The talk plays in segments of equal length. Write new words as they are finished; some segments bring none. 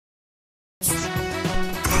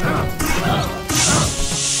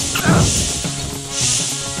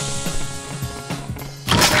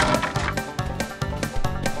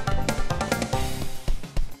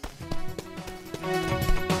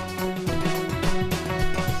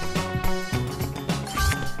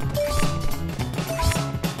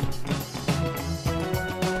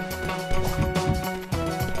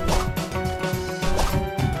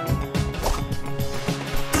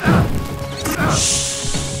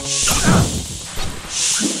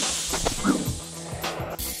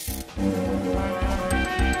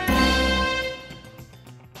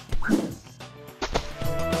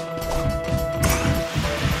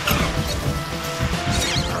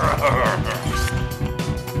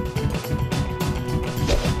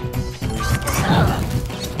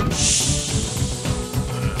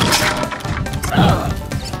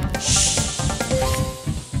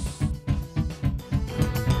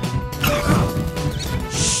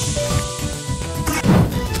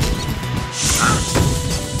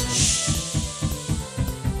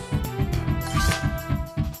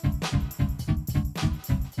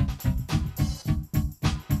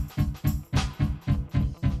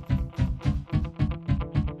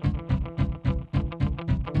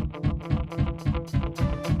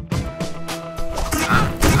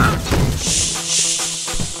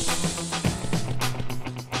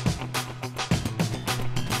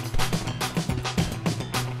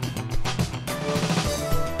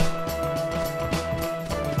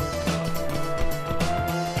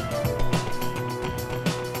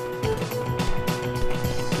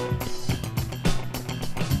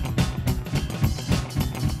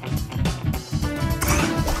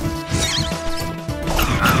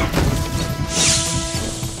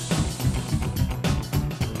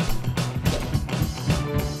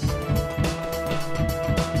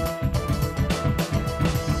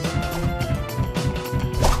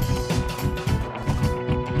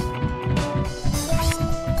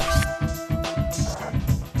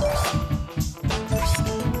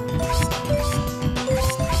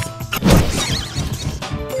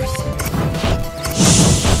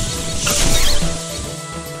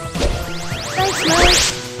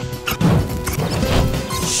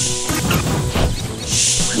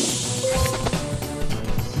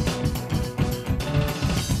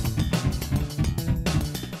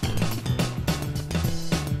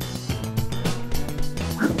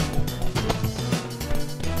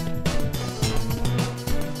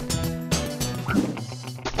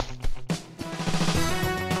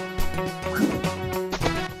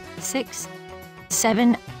6,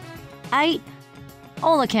 7, 8,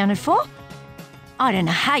 all accounted for. I don't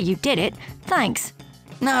know how you did it. Thanks.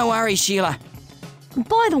 No worries, Sheila.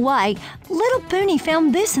 By the way, little Poonie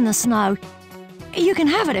found this in the snow. You can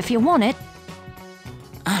have it if you want it.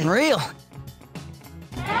 Unreal.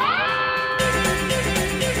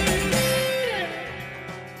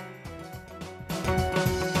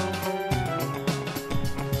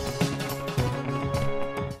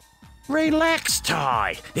 Relax,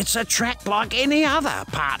 Ty. It's a track like any other,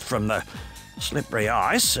 apart from the slippery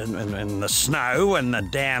ice and the snow and the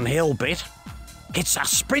downhill bit. It's a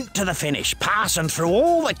sprint to the finish, passing through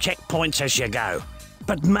all the checkpoints as you go.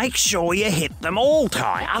 But make sure you hit them all,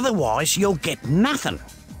 Ty, otherwise you'll get nothing.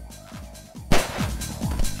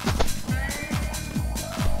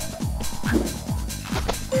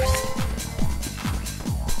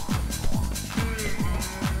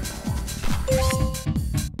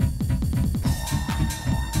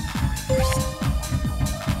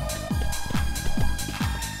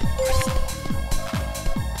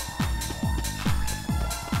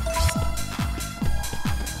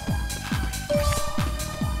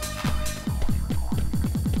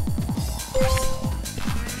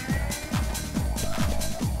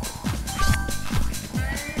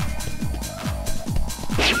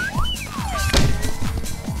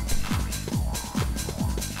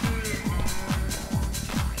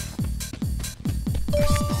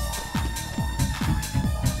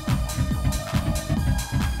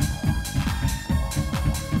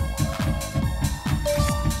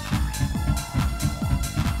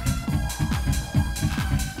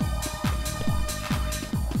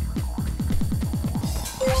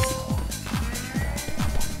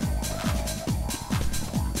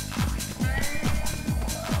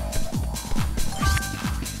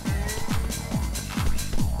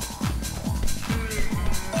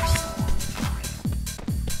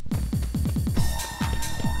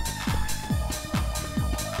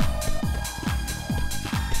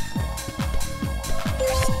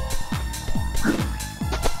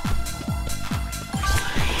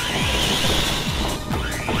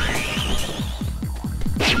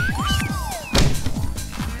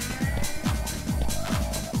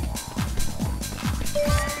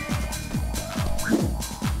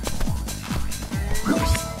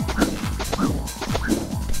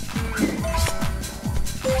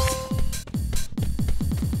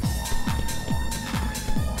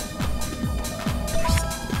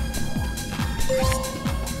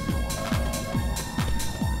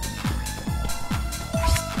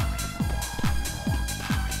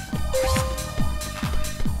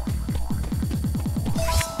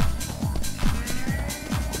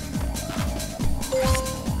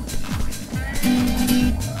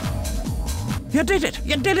 You did it!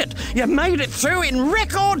 You did it! You made it through in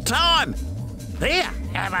record time! Here,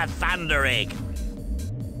 have a thunder egg.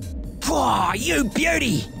 Whoa, you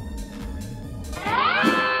beauty!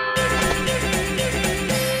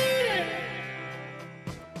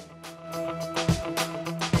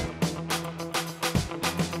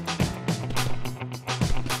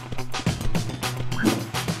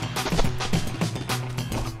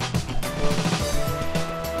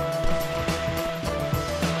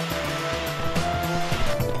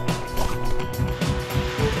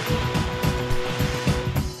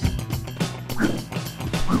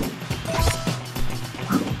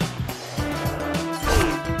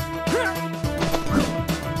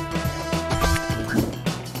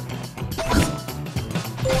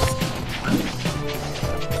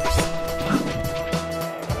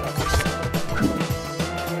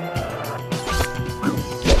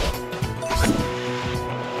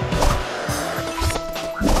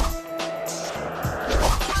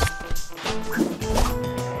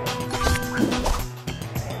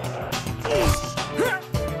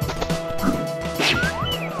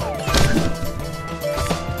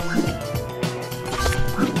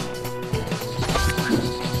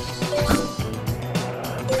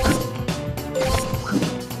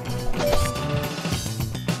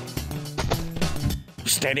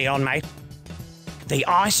 Steady on, mate. The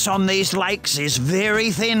ice on these lakes is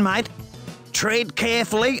very thin, mate. Tread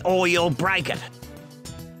carefully or you'll break it.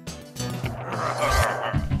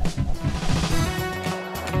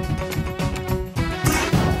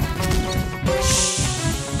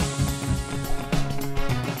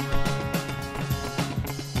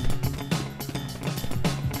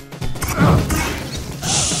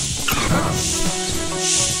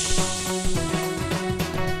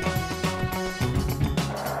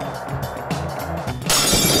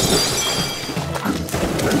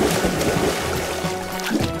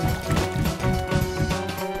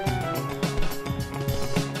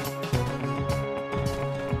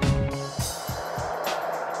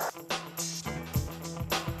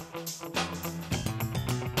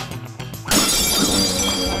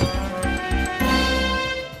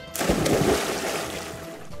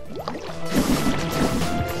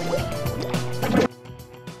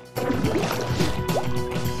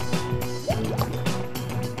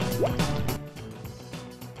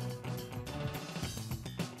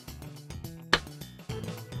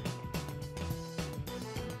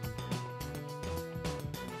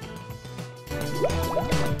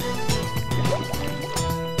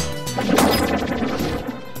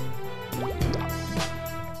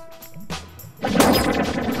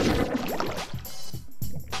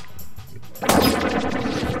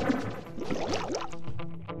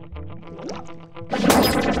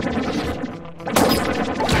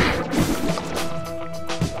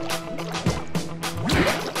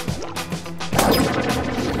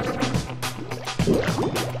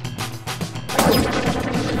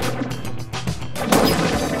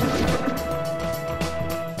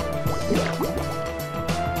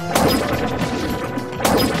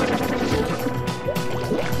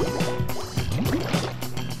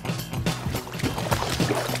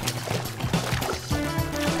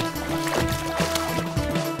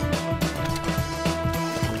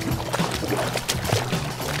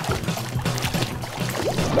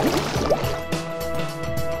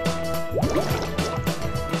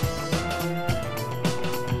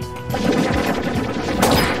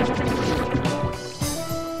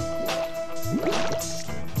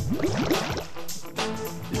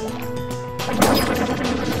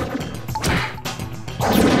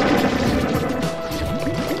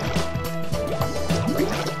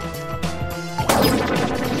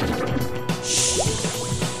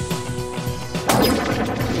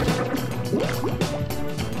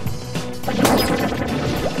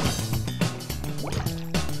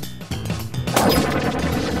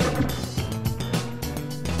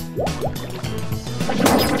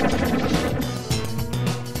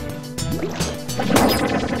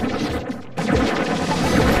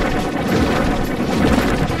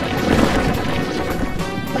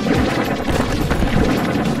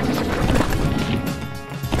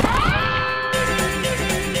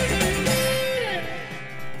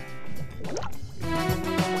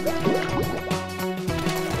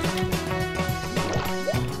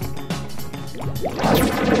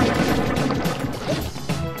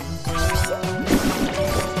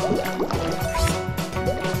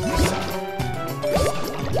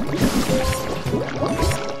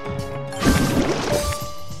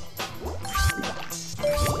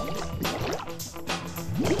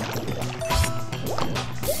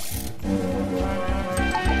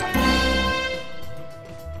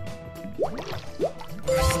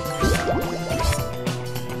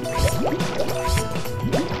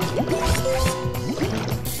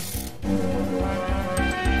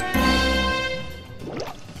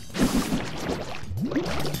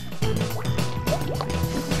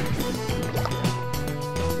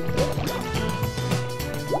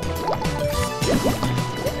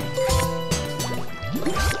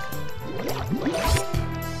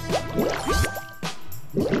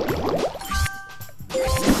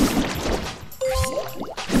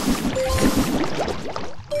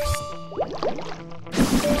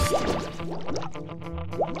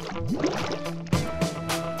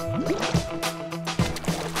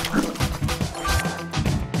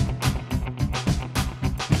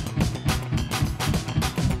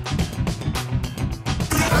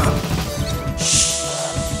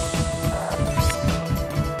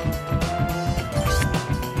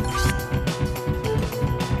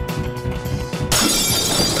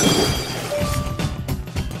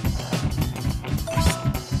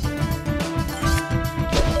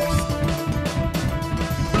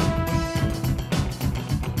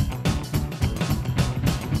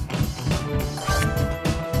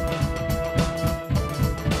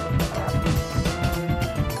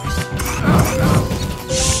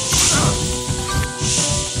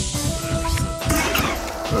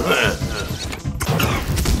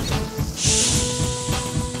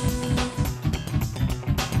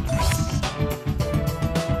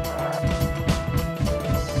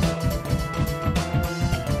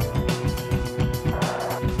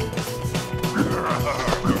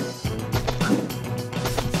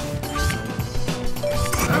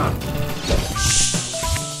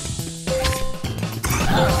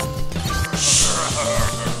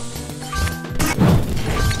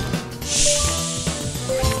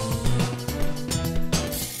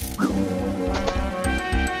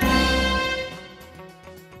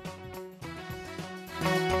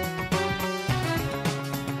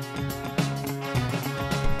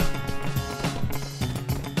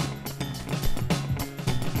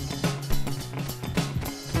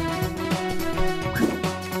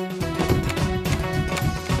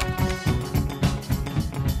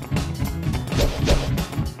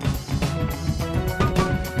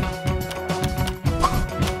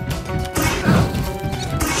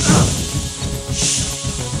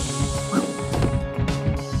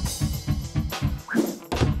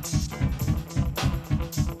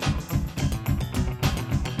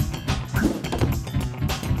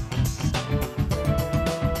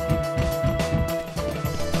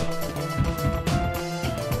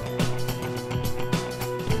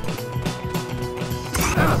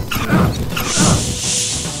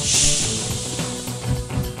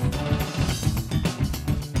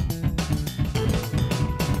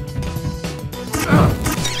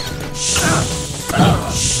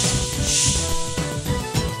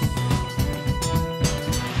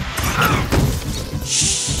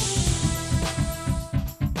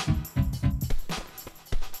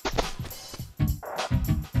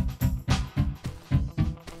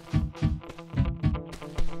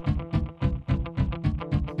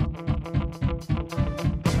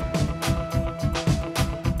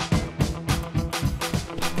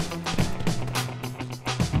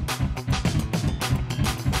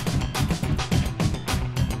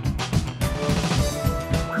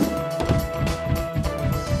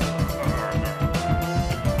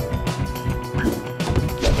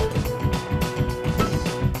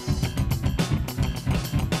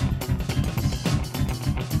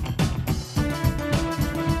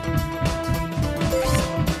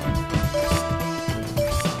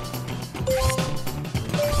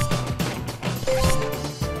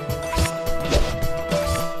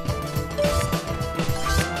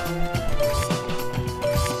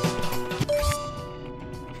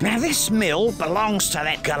 Now this mill belongs to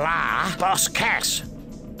that galah, Boss Cass.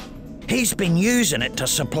 He's been using it to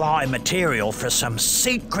supply material for some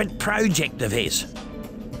secret project of his.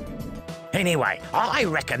 Anyway, I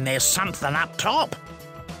reckon there's something up top.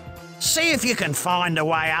 See if you can find a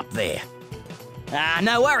way up there.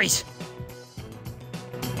 No worries.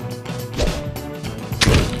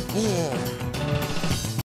 Yeah.